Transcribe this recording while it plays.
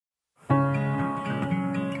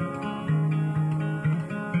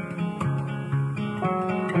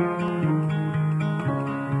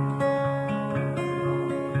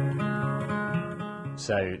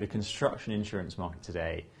So the construction insurance market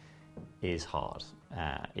today is hard.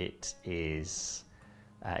 It's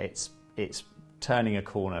turning a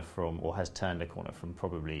corner from, or has turned a corner from,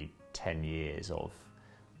 probably 10 years of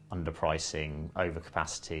underpricing,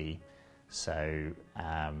 overcapacity. So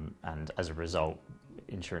and as a result,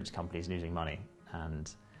 insurance companies losing money.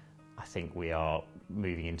 And I think we are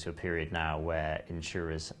moving into a period now where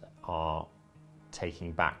insurers are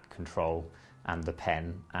taking back control and the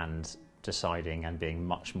pen and deciding and being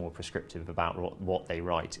much more prescriptive about what they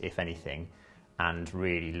write, if anything, and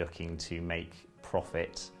really looking to make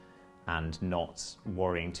profit and not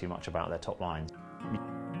worrying too much about their top line.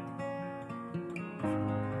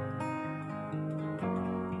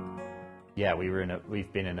 Yeah,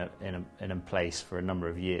 we've been in a place for a number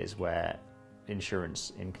of years where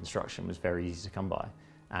insurance in construction was very easy to come by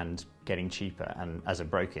and getting cheaper. And as a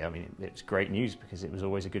broker, I mean, it's great news because it was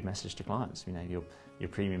always a good message to clients. You know, your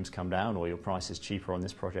premiums come down, or your price is cheaper on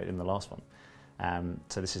this project than the last one.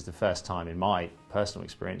 So this is the first time in my personal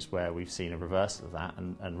experience where we've seen a reversal of that,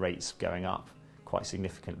 and rates going up quite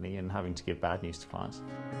significantly and having to give bad news to clients.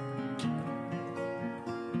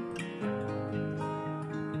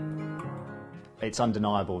 It's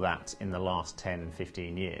undeniable that in the last 10,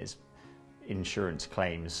 15 years, insurance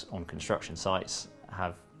claims on construction sites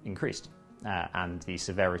have increased, and the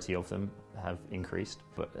severity of them have increased,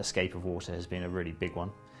 but escape of water has been a really big one.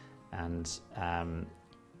 And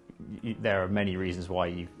there are many reasons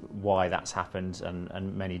why that's happened,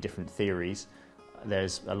 and many different theories.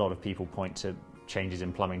 There's a lot of people point to changes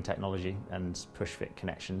in plumbing technology and push-fit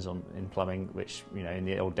connections in plumbing, which, you know, in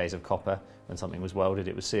the old days of copper, when something was welded,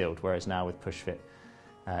 it was sealed, whereas now with push-fit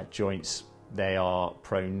joints, they are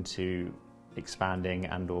prone to expanding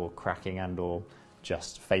and/or cracking and/or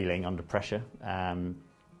just failing under pressure.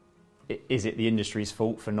 Is it the industry's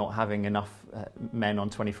fault for not having enough men on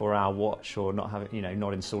 24-hour watch, or not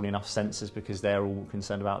installing enough sensors because they're all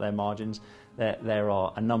concerned about their margins? There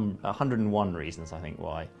are 101 reasons, I think,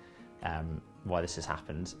 why this has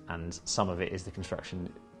happened, and some of it is the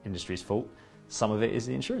construction industry's fault. Some of it is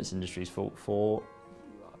the insurance industry's fault for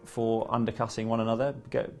undercutting one another,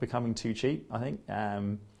 becoming too cheap, I think,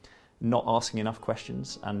 not asking enough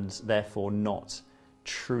questions, and therefore not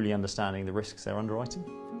truly understanding the risks they're underwriting.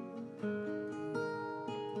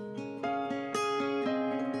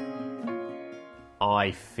 I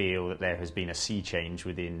feel that there has been a sea change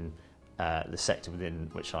within the sector within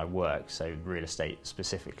which I work, so real estate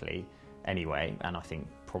specifically anyway, and I think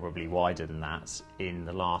probably wider than that. In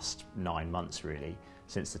the last 9 months, really,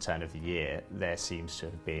 since the turn of the year, there seems to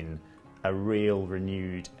have been a real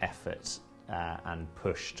renewed effort and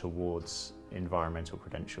push towards environmental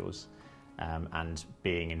credentials and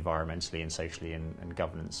being environmentally and socially and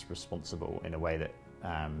governance responsible in a way that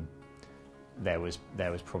there was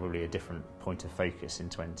probably a different point of focus in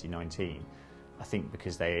 2019. I think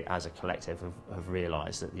because they, as a collective, have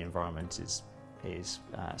realised that the environment is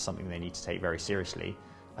something they need to take very seriously.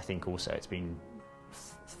 I think also it's been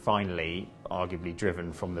finally arguably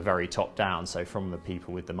driven from the very top down, so from the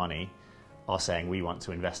people with the money are saying we want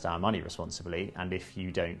to invest our money responsibly, and if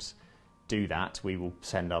you don't do that, we will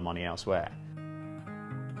send our money elsewhere.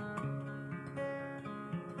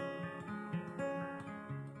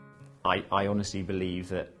 I honestly believe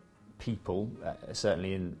that people,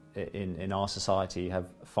 certainly in our society, have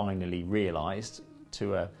finally realised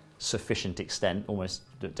to a sufficient extent, almost,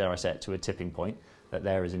 dare I say it, to a tipping point, that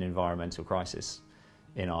there is an environmental crisis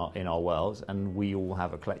in our world, and we all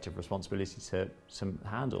have a collective responsibility to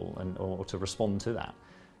handle or to respond to that,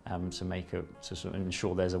 to sort of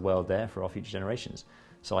ensure there's a world there for our future generations.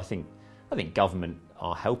 So I think government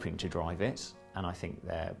are helping to drive it, and I think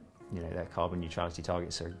their carbon neutrality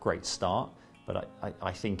targets are a great start. But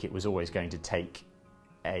I think it was always going to take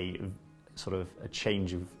a sort of a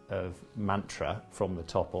change of mantra from the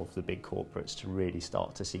top of the big corporates to really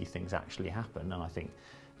start to see things actually happen. And I think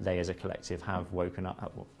they as a collective have woken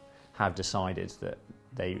up, have decided that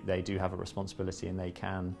they do have a responsibility and they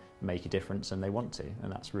can make a difference, and they want to,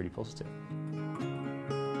 and that's really positive.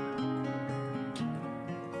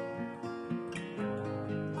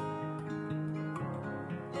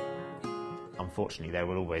 Unfortunately, there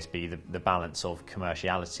will always be the balance of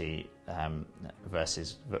commerciality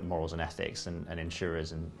versus morals and ethics, and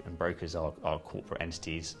insurers and brokers are corporate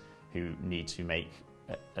entities who need to make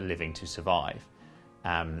a living to survive.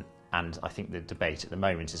 And I think the debate at the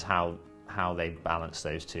moment is how they balance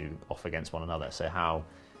those two off against one another. So how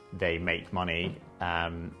they make money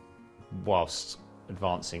whilst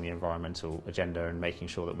advancing the environmental agenda and making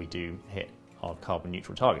sure that we do hit our carbon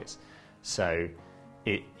neutral targets. So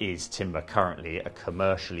is timber currently a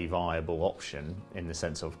commercially viable option in the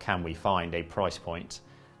sense of, can we find a price point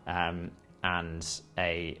and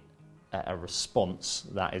a response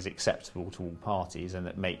that is acceptable to all parties and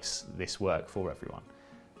that makes this work for everyone?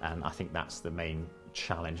 And I think that's the main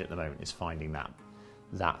challenge at the moment, is finding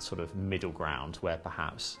that sort of middle ground where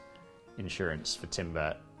perhaps insurance for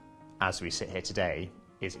timber, as we sit here today,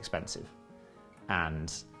 is expensive,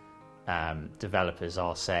 and developers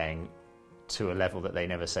are saying to a level that they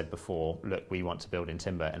never said before, look, we want to build in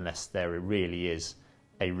timber unless there really is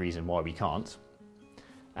a reason why we can't.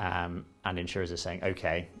 And insurers are saying,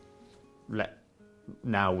 okay,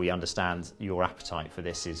 now we understand your appetite for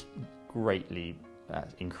this is greatly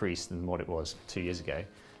increased than what it was 2 years ago.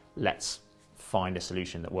 Let's find a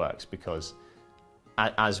solution that works, because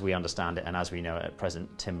as we understand it and as we know it at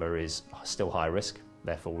present, timber is still high risk,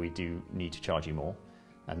 therefore we do need to charge you more,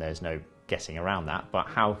 and there's no getting around that. But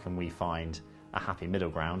how can we find a happy middle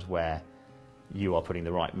ground where you are putting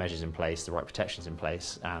the right measures in place, the right protections in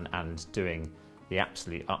place, and doing the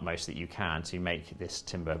absolute utmost that you can to make this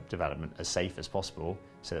timber development as safe as possible,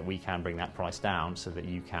 so that we can bring that price down, so that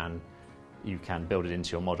you can build it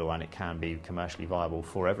into your model and it can be commercially viable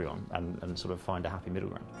for everyone, and sort of find a happy middle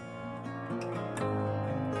ground.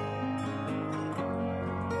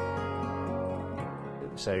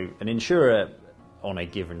 So an insurer on a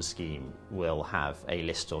given scheme will have a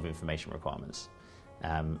list of information requirements,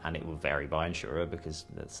 and it will vary by insurer, because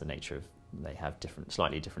that's the nature of, they have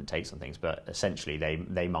slightly different takes on things, but essentially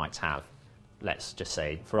they might have, let's just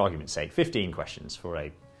say for argument's sake, 15 questions for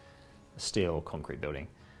a steel or concrete building.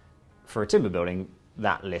 For a timber building,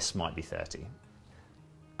 that list might be 30.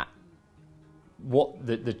 What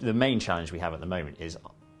the main challenge we have at the moment is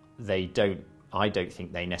I don't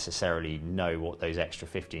think they necessarily know what those extra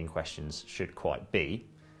 15 questions should quite be,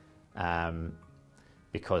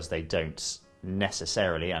 because they don't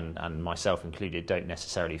necessarily, and myself included, don't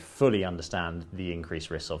necessarily fully understand the increased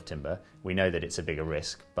risks of timber. We know that it's a bigger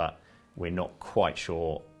risk, but we're not quite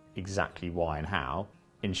sure exactly why and how.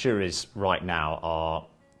 Insurers right now are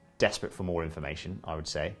desperate for more information, I would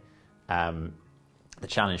say. The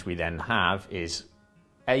challenge we then have is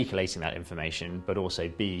A, collating that information, but also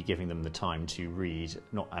B, giving them the time to read,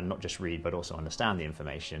 not just read, but also understand the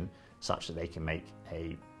information, such that they can make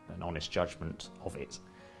an honest judgment of it.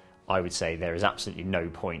 I would say there is absolutely no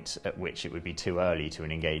point at which it would be too early to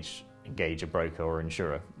engage a broker or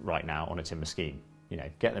insurer right now on a timber scheme.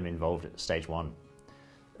 Get them involved at stage one,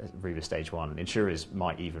 REBA stage one. Insurers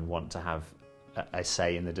might even want to have a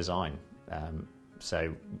say in the design,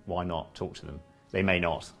 so why not talk to them? They may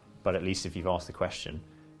not, but at least if you've asked the question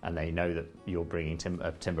and they know that you're bringing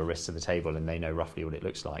a timber risk to the table, and they know roughly what it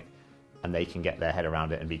looks like, and they can get their head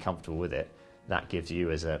around it and be comfortable with it, that gives you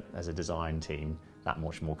as a design team that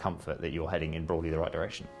much more comfort that you're heading in broadly the right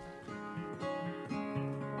direction.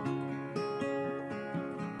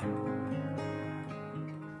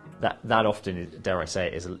 That often, dare I say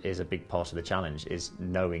it, is a big part of the challenge, is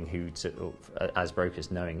knowing who to, as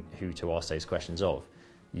brokers, knowing who to ask those questions of.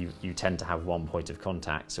 You tend to have one point of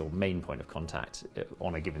contact or main point of contact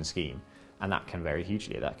on a given scheme, and that can vary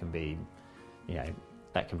hugely. That can be,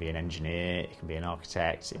 that can be an engineer, it can be an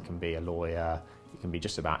architect, it can be a lawyer, it can be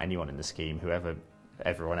just about anyone in the scheme. Whoever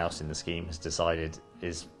everyone else in the scheme has decided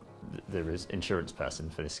is the insurance person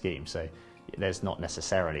for the scheme. So there's not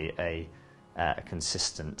necessarily a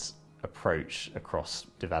consistent approach across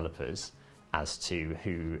developers as to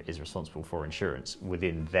who is responsible for insurance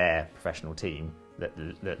within their professional team that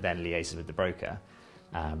then liaises with the broker.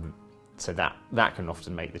 So that can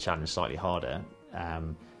often make the challenge slightly harder.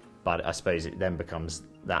 But I suppose it then becomes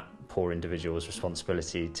that poor individual's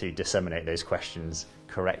responsibility to disseminate those questions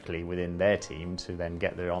correctly within their team to then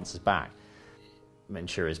get their answers back.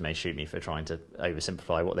 Insurers may shoot me for trying to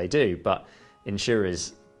oversimplify what they do, but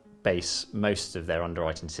insurers base most of their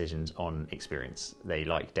underwriting decisions on experience. They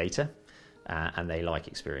like data and they like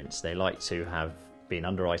experience. They like to have been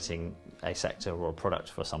underwriting a sector or a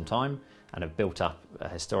product for some time and have built up a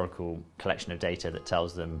historical collection of data that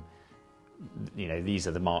tells them, these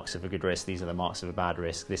are the marks of a good risk, these are the marks of a bad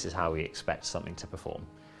risk, this is how we expect something to perform.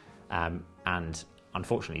 And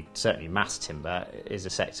unfortunately, certainly mass timber is a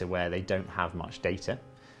sector where they don't have much data,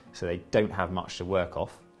 so they don't have much to work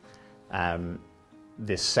off.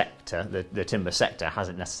 This sector, the timber sector,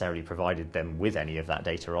 hasn't necessarily provided them with any of that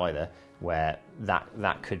data either, where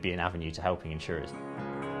that could be an avenue to helping insurers.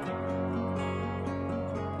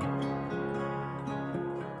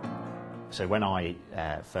 So when I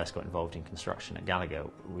first got involved in construction at Gallagher,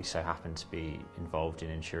 we so happened to be involved in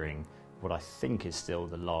insuring what I think is still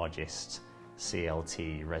the largest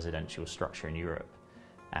CLT residential structure in Europe.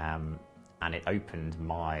 And it opened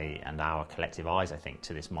my and our collective eyes, I think,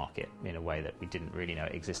 to this market in a way that we didn't really know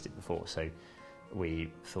it existed before. So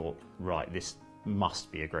we thought, right, this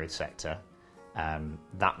must be a growth sector.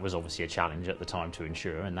 That was obviously a challenge at the time to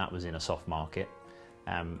insure, and that was in a soft market.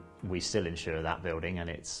 We still insure that building, and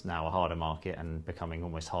it's now a harder market and becoming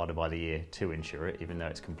almost harder by the year to insure it, even though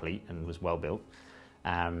it's complete and was well built.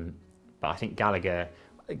 But I think Gallagher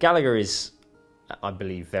is, I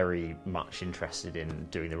believe, very much interested in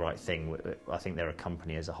doing the right thing. I think they're a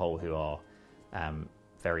company as a whole who are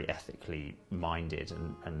very ethically minded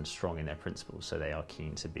and strong in their principles, so they are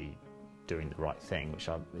keen to be doing the right thing, which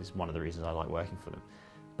is one of the reasons I like working for them.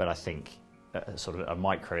 But I think at sort of a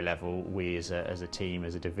micro level, we as a team,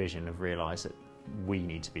 as a division, have realised that we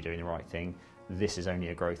need to be doing the right thing. This is only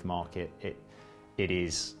a growth market. It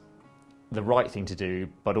is the right thing to do,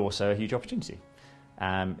 but also a huge opportunity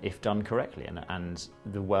if done correctly. And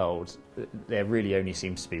the world, there really only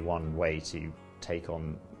seems to be one way to take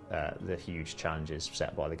on the huge challenges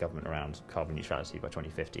set by the government around carbon neutrality by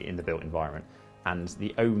 2050 in the built environment. And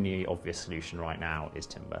the only obvious solution right now is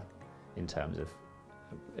timber in terms of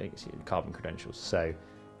carbon credentials. So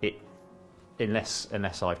unless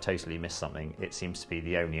I've totally missed something, it seems to be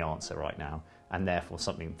the only answer right now, and therefore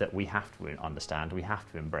something that we have to understand, we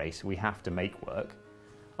have to embrace, we have to make work,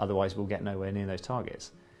 otherwise we'll get nowhere near those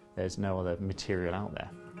targets. There's no other material out there.